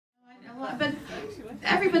but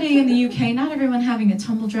everybody in the UK, not everyone having a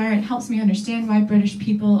tumble dryer, it helps me understand why British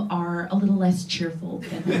people are a little less cheerful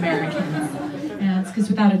than Americans. And it's because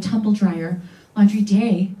without a tumble dryer, laundry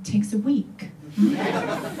day takes a week.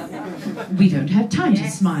 We don't have time to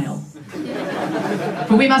smile.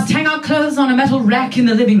 For we must hang our clothes on a metal rack in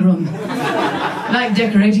the living room, like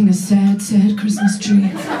decorating a sad, sad Christmas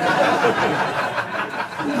tree.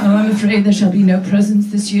 Oh, I'm afraid there shall be no presents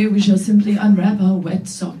this year. We shall simply unwrap our wet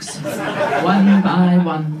socks, one by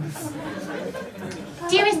one.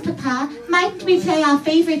 Dearest Papa, might we play our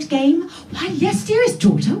favourite game? Why, yes, dearest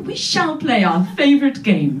daughter, we shall play our favourite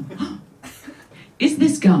game. Is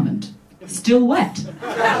this garment still wet?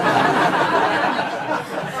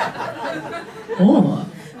 Or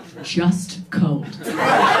just